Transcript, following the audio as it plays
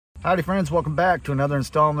Howdy friends, welcome back to another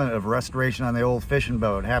installment of Restoration on the Old Fishing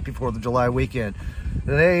Boat. Happy 4th of July weekend.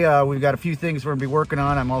 Today we've got a few things we're going to be working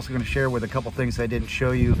on. I'm also going to share with a couple things I didn't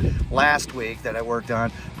show you last week that I worked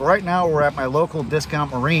on. But right now we're at my local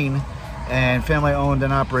discount marine and family owned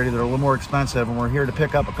and operated. They're a little more expensive, and we're here to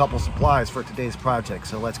pick up a couple supplies for today's project.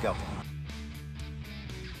 So let's go.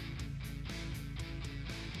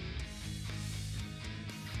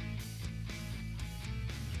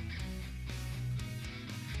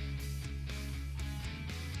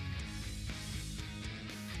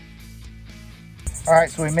 All right,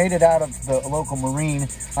 so we made it out of the local marine,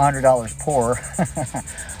 $100 poor.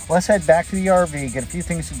 Let's head back to the RV, get a few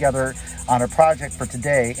things together on our project for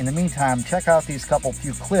today. In the meantime, check out these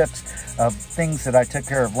few clips of things that I took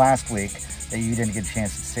care of last week that you didn't get a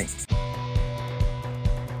chance to see.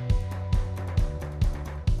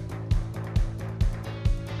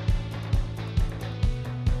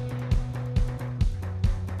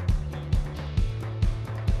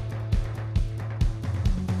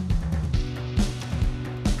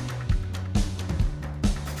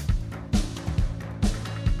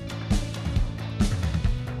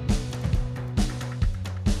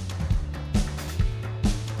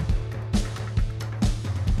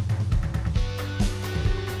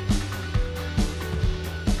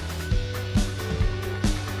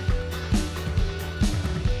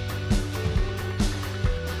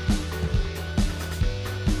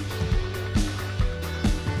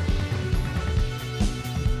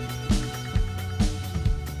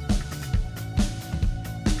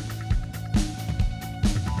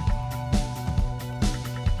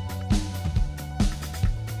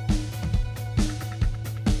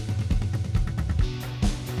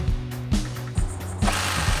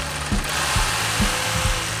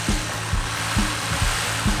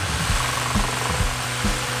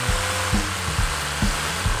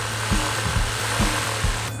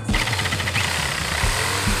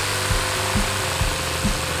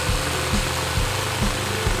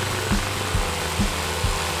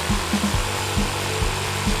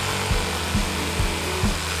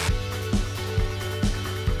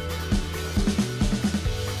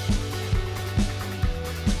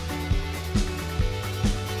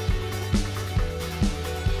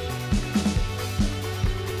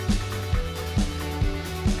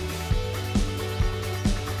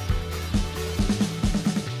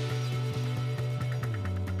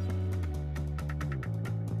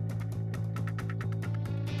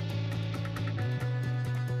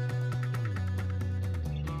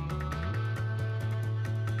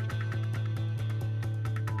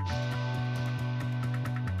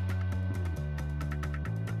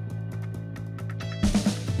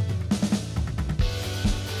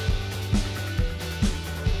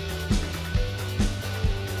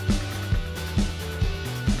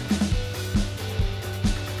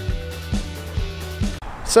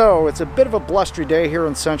 So it's a bit of a blustery day here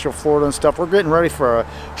in Central Florida and stuff. We're getting ready for a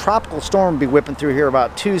tropical storm to be whipping through here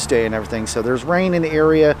about Tuesday and everything. So there's rain in the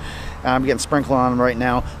area. I'm getting sprinkled on right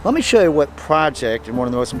now. Let me show you what project and one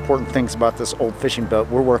of the most important things about this old fishing boat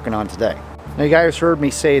we're working on today. Now you guys heard me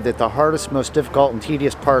say that the hardest, most difficult and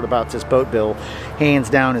tedious part about this boat build, hands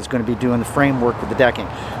down, is going to be doing the framework with the decking.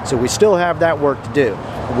 So we still have that work to do.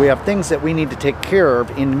 We have things that we need to take care of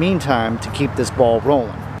in the meantime to keep this ball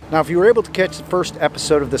rolling. Now, if you were able to catch the first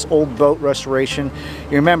episode of this old boat restoration,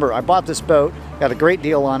 you remember I bought this boat, got a great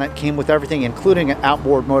deal on it, came with everything including an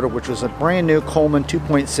outboard motor, which was a brand new Coleman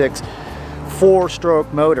 2.6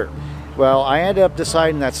 4-stroke motor. Well, I ended up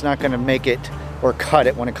deciding that's not going to make it or cut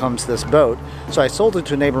it when it comes to this boat, so I sold it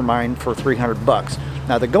to a neighbor of mine for 300 bucks.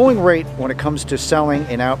 Now the going rate when it comes to selling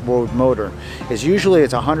an outboard motor is usually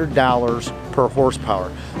it's $100 per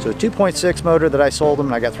horsepower. So the 2.6 motor that I sold him,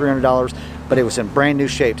 and I got $300, but it was in brand new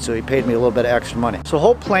shape, so he paid me a little bit of extra money. So the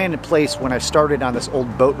whole plan in place when I started on this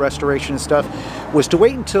old boat restoration and stuff was to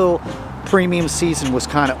wait until premium season was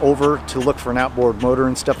kind of over to look for an outboard motor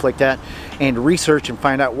and stuff like that, and research and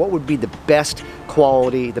find out what would be the best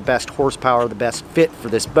quality, the best horsepower, the best fit for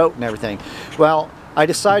this boat and everything. Well, I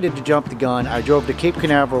decided to jump the gun. I drove to Cape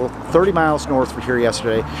Canaveral, 30 miles north from here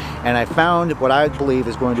yesterday, and I found what I believe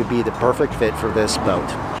is going to be the perfect fit for this boat.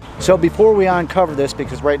 So before we uncover this,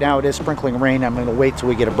 because right now it is sprinkling rain, I'm going to wait till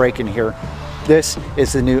we get a break in here. This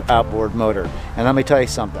is the new outboard motor, and let me tell you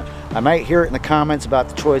something. I might hear it in the comments about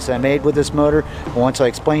the choice I made with this motor, but once I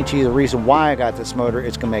explain to you the reason why I got this motor,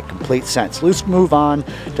 it's going to make complete sense. Let's move on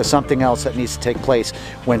to something else that needs to take place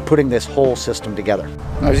when putting this whole system together.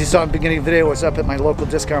 As you saw in the beginning of the video, I was up at my local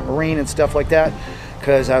discount marine and stuff like that,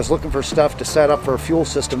 because I was looking for stuff to set up for a fuel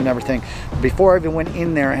system and everything. Before I even went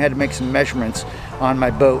in there, I had to make some measurements on my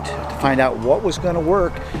boat to find out what was going to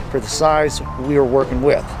work for the size we were working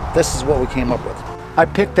with. this is what we came up with. I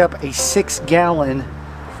picked up a 6-gallon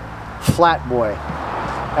flat boy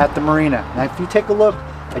at the marina. Now if you take a look,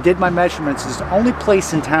 I did my measurements. It's the only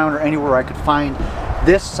place in town or anywhere I could find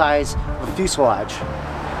this size of fuselage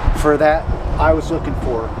for that I was looking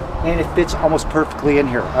for, and it fits almost perfectly in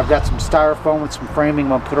here. I've got some styrofoam and some framing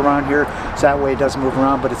I'm gonna put around here so that way it doesn't move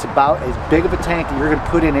around, but it's about as big of a tank that you're gonna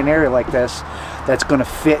put in an area like this that's gonna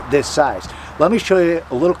fit this size. Let me show you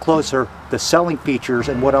a little closer the selling features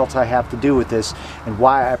and what else I have to do with this and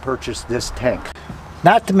why I purchased this tank.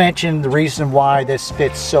 Not to mention the reason why this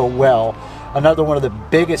fits so well. Another one of the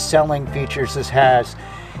biggest selling features this has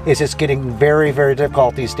is it's getting very, very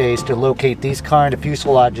difficult these days to locate these kind of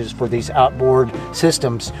fuselages for these outboard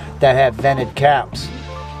systems that have vented caps.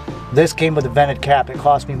 This came with a vented cap. It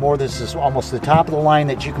cost me more. This is almost the top of the line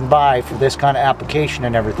that you can buy for this kind of application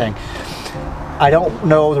and everything. I don't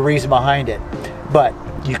know the reason behind it, but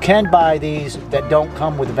you can buy these that don't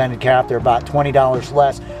come with a vented cap. They're about $20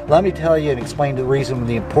 less. Let me tell you and explain the reason and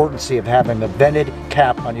the importance of having a vented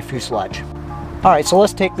cap on your fuselage. All right, so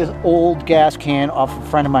let's take this old gas can off a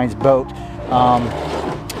friend of mine's boat.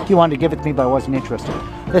 He wanted to give it to me, but I wasn't interested.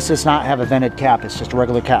 This does not have a vented cap. It's just a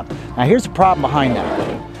regular cap. Now here's the problem behind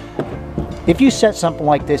that. If you set something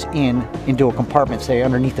like this into a compartment, say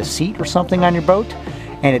underneath a seat or something on your boat,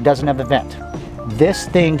 and it doesn't have a vent, this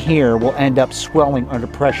thing here will end up swelling under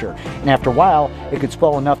pressure. And after a while, it could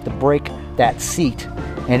swell enough to break that seat.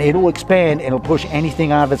 And it'll expand and it'll push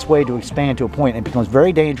anything out of its way to expand to a point. It becomes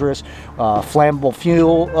very dangerous, flammable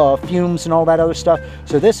fuel, fumes and all that other stuff.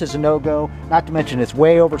 So this is a no-go, not to mention it's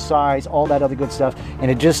way oversized, all that other good stuff,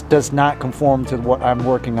 and it just does not conform to what I'm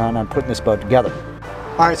working on putting this boat together.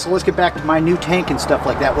 All right, so let's get back to my new tank and stuff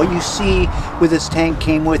like that. What you see with this tank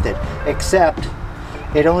came with it, except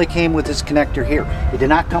it only came with this connector here. It did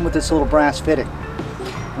not come with this little brass fitting.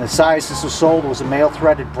 And the size this was sold was a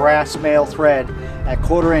male-threaded brass male thread at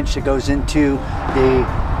 1/4 inch that goes into the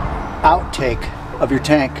outtake of your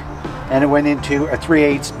tank, and it went into a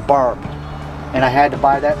 3/8 barb, and I had to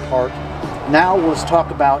buy that part. Now let's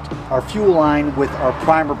talk about our fuel line with our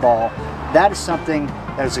primer ball. That is something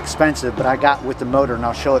that is expensive, but I got with the motor, and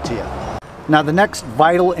I'll show it to you. Now the next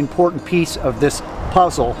vital important piece of this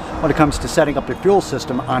puzzle when it comes to setting up your fuel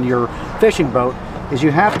system on your fishing boat is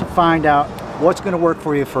you have to find out what's going to work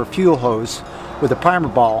for you for a fuel hose with a primer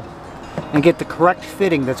ball and get the correct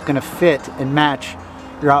fitting that's going to fit and match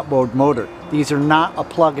your outboard motor. These are not a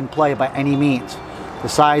plug and play by any means. The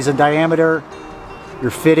size and diameter,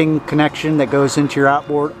 your fitting connection that goes into your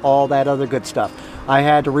outboard, all that other good stuff. I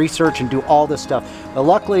had to research and do all this stuff. But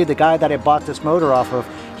luckily, the guy that I bought this motor off of,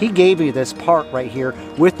 he gave me this part right here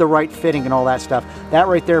with the right fitting and all that stuff. That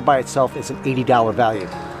right there by itself is an $80 value.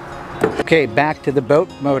 Okay, back to the boat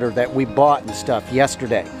motor that we bought and stuff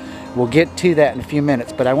yesterday. We'll get to that in a few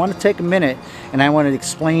minutes, but I want to take a minute and I want to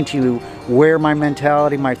explain to you where my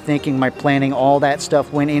mentality, my thinking, my planning, all that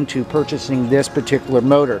stuff went into purchasing this particular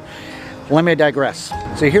motor. Let me digress.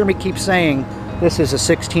 So you hear me keep saying this is a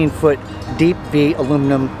 16-foot deep V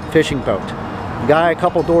aluminum fishing boat. The guy a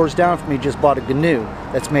couple doors down from me just bought a canoe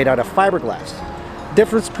that's made out of fiberglass. The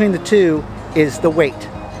difference between the two is the weight.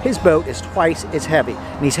 His boat is twice as heavy,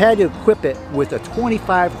 and he's had to equip it with a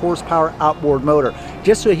 25 horsepower outboard motor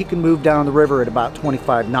just so he can move down the river at about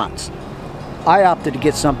 25 knots. I opted to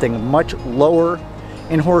get something much lower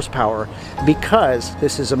in horsepower because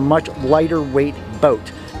this is a much lighter weight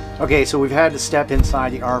boat. Okay, so we've had to step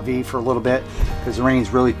inside the RV for a little bit because the rain's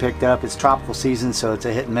really picked up. It's tropical season, so it's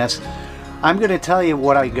a hit and miss. I'm going to tell you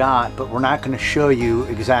what I got, but we're not going to show you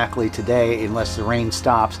exactly today unless the rain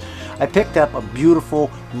stops. I picked up a beautiful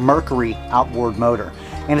Mercury outboard motor,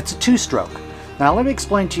 and it's a 2-stroke. Now let me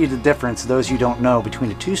explain to you the difference, those you don't know, between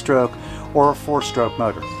a 2-stroke or a 4-stroke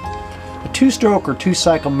motor. A 2-stroke or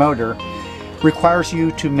 2-cycle motor requires you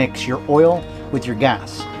to mix your oil with your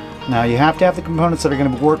gas. Now you have to have the components that are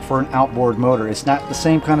going to work for an outboard motor. It's not the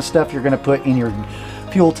same kind of stuff you're going to put in your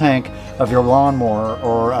fuel tank of your lawnmower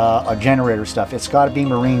or a generator stuff. It's got to be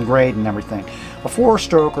marine grade and everything. A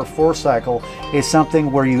 4-stroke or 4-cycle is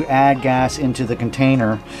something where you add gas into the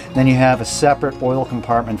container, then you have a separate oil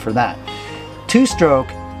compartment for that. 2-stroke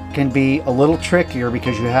can be a little trickier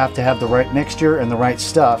because you have to have the right mixture and the right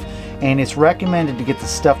stuff, and it's recommended to get the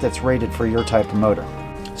stuff that's rated for your type of motor.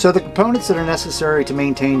 So the components that are necessary to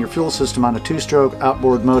maintain your fuel system on a 2-stroke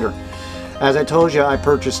outboard motor. As I told you, I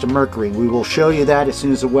purchased a Mercury. We will show you that as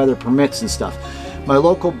soon as the weather permits and stuff. My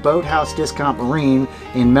local Boathouse Discount Marine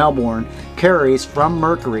in Melbourne carries from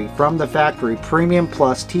Mercury, from the factory, Premium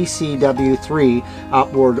Plus TCW3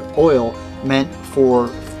 outboard oil meant for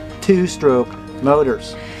 2-stroke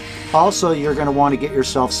motors. Also, you're going to want to get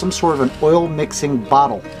yourself some sort of an oil mixing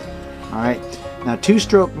bottle. All right. Now,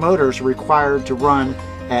 two-stroke motors are required to run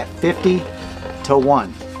at 50 to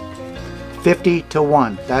 1. 50 to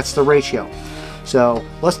 1. That's the ratio. So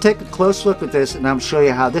let's take a close look at this, and I'm going to show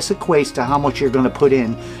you how this equates to how much you're going to put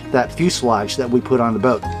in that fuselage that we put on the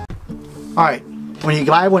boat. All right. When you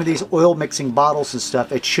buy one of these oil mixing bottles and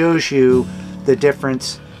stuff, it shows you the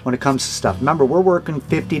difference when it comes to stuff. Remember, we're working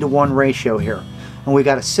 50 to 1 ratio here, and we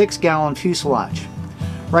got a 6-gallon fuselage.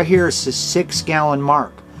 Right here is the 6-gallon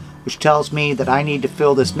mark, which tells me that I need to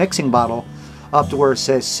fill this mixing bottle up to where it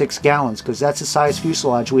says 6 gallons, because that's the size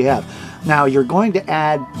fuselage we have. Now, you're going to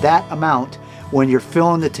add that amount when you're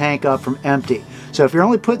filling the tank up from empty. So if you're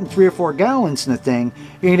only putting 3 or 4 gallons in the thing,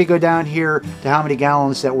 you're going to go down here to how many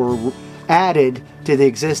gallons that were added to the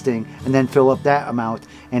existing, and then fill up that amount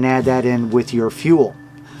and add that in with your fuel.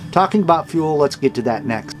 Talking about fuel, let's get to that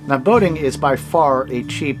next. Now, boating is by far a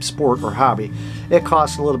cheap sport or hobby. It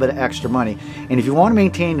costs a little bit of extra money, and if you want to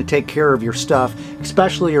maintain and take care of your stuff,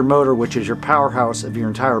 especially your motor, which is your powerhouse of your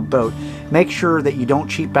entire boat, make sure that you don't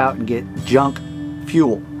cheap out and get junk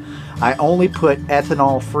fuel. I only put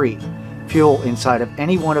ethanol free fuel inside of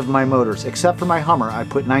any one of my motors, except for my Hummer. I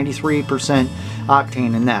put 93%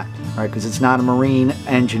 octane in that, right? Because it's not a marine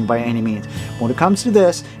engine by any means. When it comes to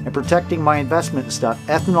this and protecting my investment and stuff,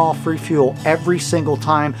 ethanol free fuel every single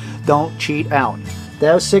time. Don't cheat out.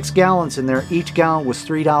 Those 6 gallons in there, each gallon was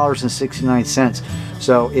 $3.69.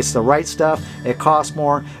 So it's the right stuff. It costs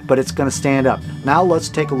more, but it's going to stand up. Now let's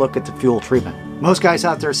take a look at the fuel treatment. Most guys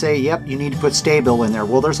out there say, yep, you need to put Sta-Bil in there.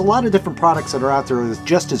 Well, there's a lot of different products that are out there that's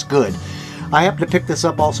just as good. I happen to pick this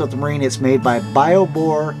up also at the Marine. It's made by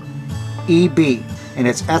BioBor EB, and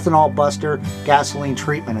it's ethanol buster, gasoline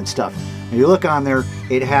treatment and stuff. If you look on there,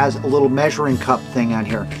 it has a little measuring cup thing on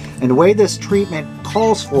here. And the way this treatment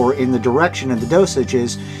calls for in the direction and the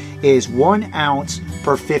dosages is 1 ounce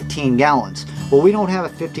per 15 gallons. Well, we don't have a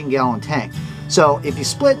 15-gallon tank. So if you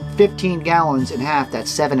split 15 gallons in half,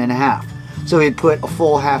 that's 7.5. So you'd put a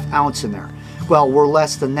full ½ ounce in there. Well, we're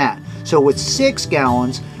less than that. So with 6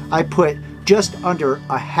 gallons, I put just under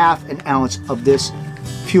a ½ ounce of this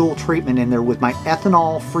fuel treatment in there with my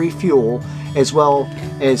ethanol-free fuel, as well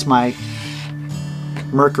as my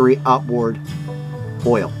Mercury Outboard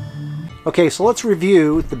oil. Okay, so let's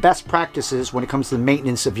review the best practices when it comes to the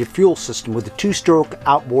maintenance of your fuel system with the 2-stroke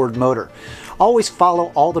outboard motor. Always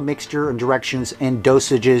follow all the mixture and directions and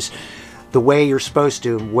dosages the way you're supposed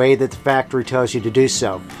to, the way that the factory tells you to do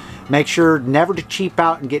so. Make sure never to cheap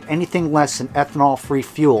out and get anything less than ethanol-free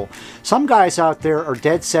fuel. Some guys out there are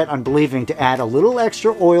dead set on believing to add a little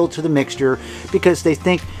extra oil to the mixture because they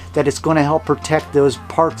think that it's going to help protect those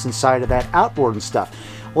parts inside of that outboard and stuff.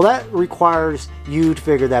 Well, that requires you to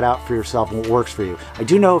figure that out for yourself and what works for you. I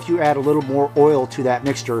do know if you add a little more oil to that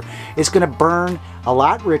mixture, it's going to burn a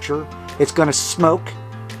lot richer, it's going to smoke,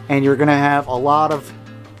 and you're going to have a lot of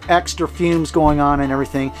extra fumes going on and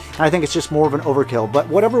everything. And I think it's just more of an overkill. But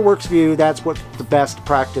whatever works for you, that's what the best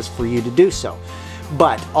practice for you to do so.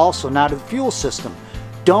 But also, now to the fuel system.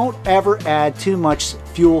 Don't ever add too much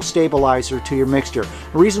fuel stabilizer to your mixture.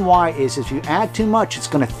 The reason why is if you add too much, it's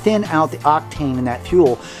going to thin out the octane in that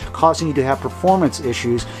fuel, causing you to have performance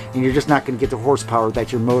issues, and you're just not going to get the horsepower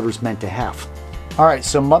that your motor's meant to have. Alright,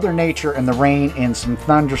 so Mother Nature and the rain and some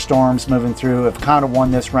thunderstorms moving through have kind of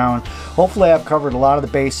won this round. Hopefully I've covered a lot of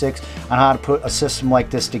the basics on how to put a system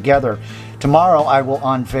like this together. Tomorrow I will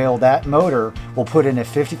unveil that motor. We'll put in a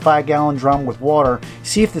 55-gallon drum with water,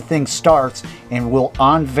 see if the thing starts, and we'll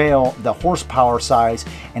unveil the horsepower size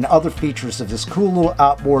and other features of this cool little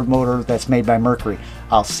outboard motor that's made by Mercury.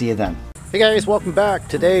 I'll see you then. Hey guys, welcome back.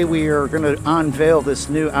 Today we are going to unveil this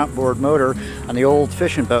new outboard motor on the old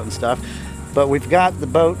fishing boat and stuff. But we've got the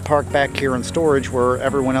boat parked back here in storage where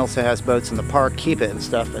everyone else that has boats in the park keep it and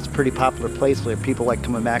stuff. It's a pretty popular place where people like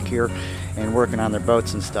coming back here and working on their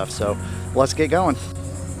boats and stuff. So let's get going.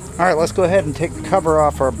 Alright, let's go ahead and take the cover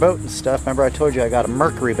off our boat and stuff. Remember I told you I got a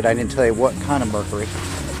Mercury, but I didn't tell you what kind of Mercury.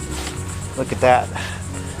 Look at that.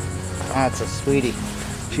 That's a sweetie.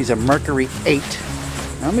 She's a Mercury 8.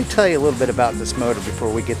 Now, let me tell you a little bit about this motor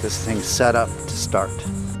before we get this thing set up to start.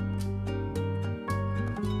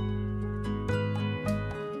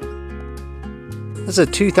 This is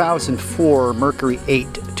a 2004 Mercury 8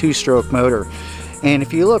 2-stroke motor, and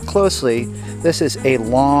if you look closely, this is a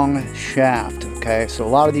long shaft. Okay, so a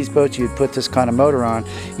lot of these boats you'd put this kind of motor on,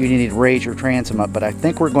 you need to raise your transom up, but I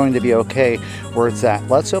think we're going to be okay where it's at.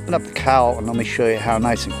 Let's open up the cowl and let me show you how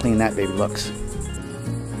nice and clean that baby looks.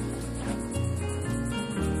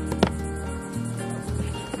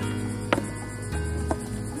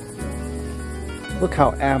 Look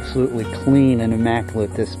how absolutely clean and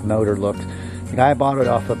immaculate this motor looks. The guy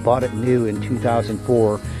bought it new in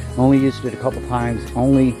 2004. Only used it a couple times.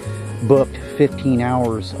 Only booked 15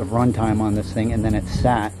 hours of runtime on this thing, and then it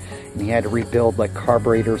sat. And he had to rebuild like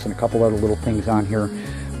carburetors and a couple other little things on here.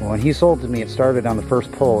 Well, when he sold it to me, it started on the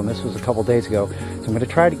first pull, and this was a couple days ago. So I'm going to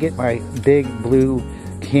try to get my big blue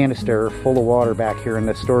canister full of water back here in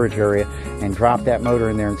the storage area and drop that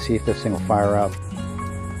motor in there and see if this thing will fire up.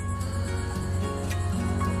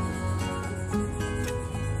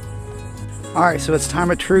 Alright, so it's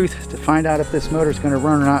time of truth to find out if this motor is going to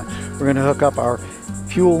run or not. We're going to hook up our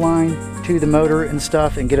fuel line to the motor and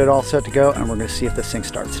stuff and get it all set to go, and we're going to see if this thing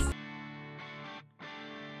starts.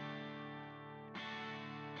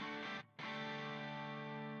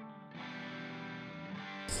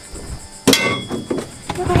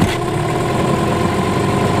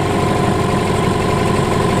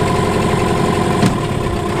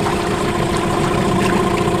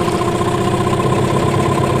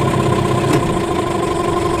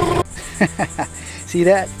 See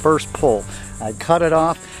that? First pull. I cut it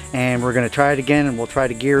off, and we're going to try it again, and we'll try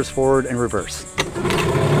the gears forward and reverse.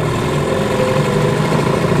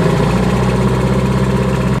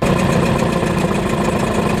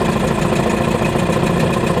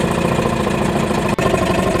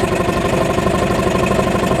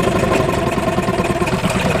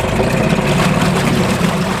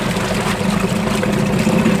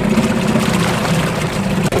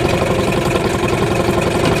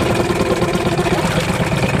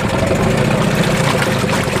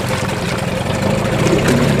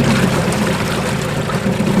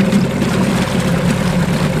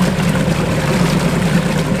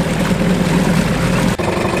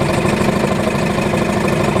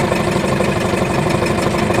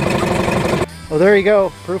 Well, there you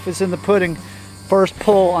go. Proof is in the pudding. First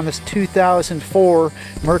pull on this 2004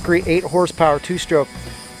 Mercury 8 horsepower 2-stroke.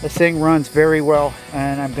 This thing runs very well,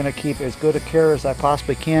 and I'm going to keep as good a care as I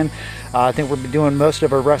possibly can. I think we'll be doing most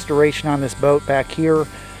of our restoration on this boat back here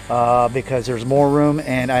because there's more room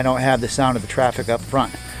and I don't have the sound of the traffic up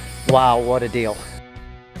front. Wow, what a deal.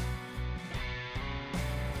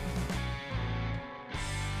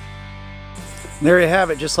 There you have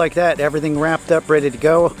it, just like that. Everything wrapped up, ready to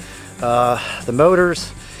go. The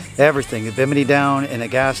motors, everything, the bimini down and the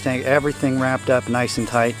gas tank, everything wrapped up nice and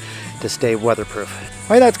tight to stay weatherproof.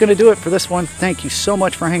 All right, that's going to do it for this one. Thank you so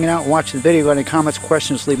much for hanging out and watching the video. Got any comments,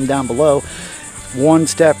 questions, leave them down below. One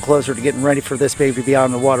step closer to getting ready for this baby to be out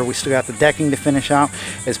in the water. We still got the decking to finish out,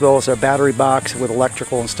 as well as our battery box with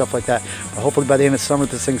electrical and stuff like that. But hopefully by the end of summer,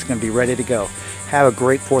 this thing's going to be ready to go. Have a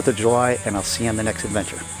great 4th of July, and I'll see you on the next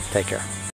adventure. Take care.